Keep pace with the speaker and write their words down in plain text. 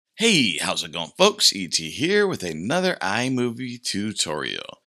Hey, how's it going, folks? ET here with another iMovie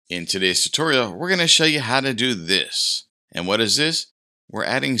tutorial. In today's tutorial, we're going to show you how to do this. And what is this? We're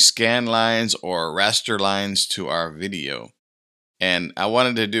adding scan lines or raster lines to our video. And I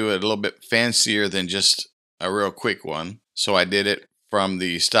wanted to do it a little bit fancier than just a real quick one. So I did it from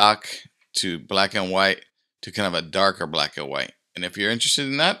the stock to black and white to kind of a darker black and white. And if you're interested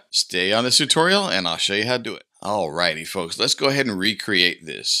in that, stay on this tutorial and I'll show you how to do it. Alrighty, folks, let's go ahead and recreate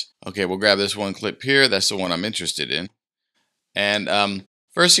this. Okay, we'll grab this one clip here. That's the one I'm interested in. And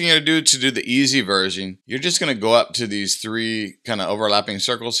first thing you're going to do the easy version, you're just going to go up to these three kind of overlapping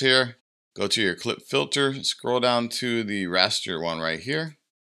circles here. Go to your clip filter, scroll down to the raster one right here.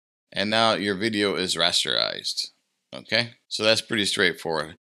 And now your video is rasterized. Okay, so that's pretty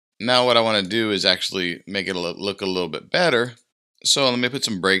straightforward. Now what I want to do is actually make it look a little bit better. So let me put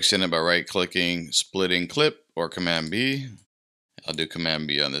some breaks in it by right-clicking, splitting clip, or Command B. I'll do Command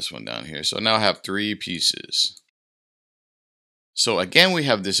B on this one down here. So now I have three pieces. So again, we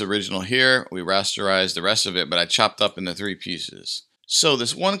have this original here. We rasterized the rest of it, but I chopped up into three pieces. So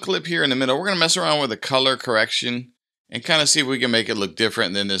this one clip here in the middle, we're going to mess around with the color correction and kind of see if we can make it look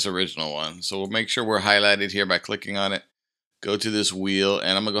different than this original one. So we'll make sure we're highlighted here by clicking on it. Go to this wheel,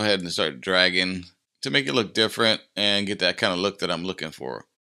 and I'm going to go ahead and start dragging to make it look different and get that kind of look that I'm looking for.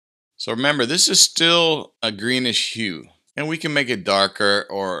 So remember, this is still a greenish hue, and we can make it darker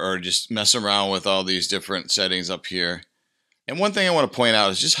or just mess around with all these different settings up here. And one thing I want to point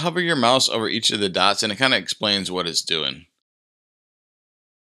out is just hover your mouse over each of the dots and it kind of explains what it's doing.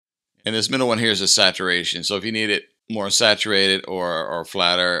 And this middle one here is a saturation. So if you need it more saturated or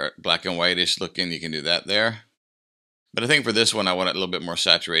flatter, black and whitish looking, you can do that there. But I think for this one, I want it a little bit more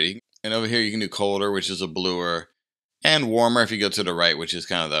saturated. And over here, you can do colder, which is a bluer, and warmer if you go to the right, which is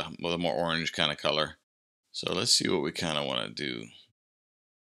kind of the more orange kind of color. So let's see what we kind of want to do.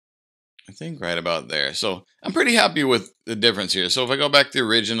 I think right about there. So I'm pretty happy with the difference here. So if I go back to the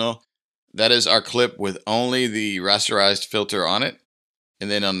original, that is our clip with only the rasterized filter on it. And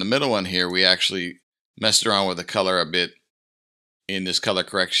then on the middle one here, we actually messed around with the color a bit in this color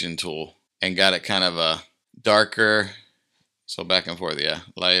correction tool and got it kind of a darker. So back and forth, yeah,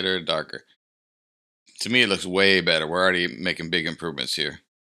 lighter, darker. To me, it looks way better. We're already making big improvements here.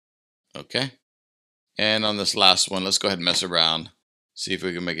 Okay. And on this last one, let's go ahead and mess around. See if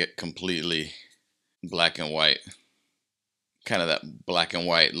we can make it completely black and white. Kind of that black and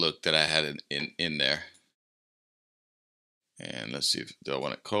white look that I had in there. And let's see, do I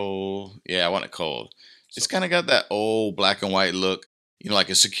want it cold? Yeah, I want it cold. It's kind of got that old black and white look. You know, like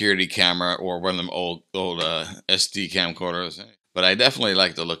a security camera or one of them old SD camcorders. But I definitely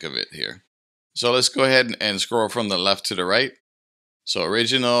like the look of it here. So let's go ahead and scroll from the left to the right. So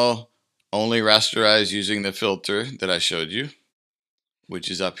original, only rasterized using the filter that I showed you, which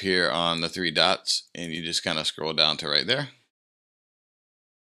is up here on the three dots. And you just kind of scroll down to right there.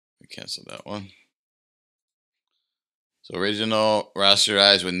 We cancel that one. So original,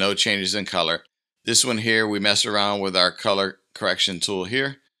 rasterized with no changes in color. This one here, we mess around with our color correction tool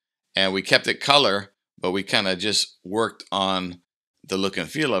here, and we kept it color, but we kind of just worked on the look and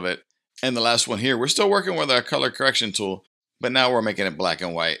feel of it. And the last one here, we're still working with our color correction tool, but now we're making it black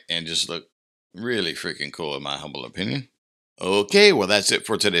and white and just look really freaking cool in my humble opinion. Okay, well that's it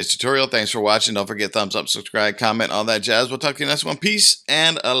for today's tutorial. Thanks for watching. Don't forget thumbs up, subscribe, comment, all that jazz. We'll talk to you next one. Peace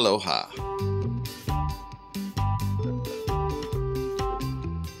and aloha.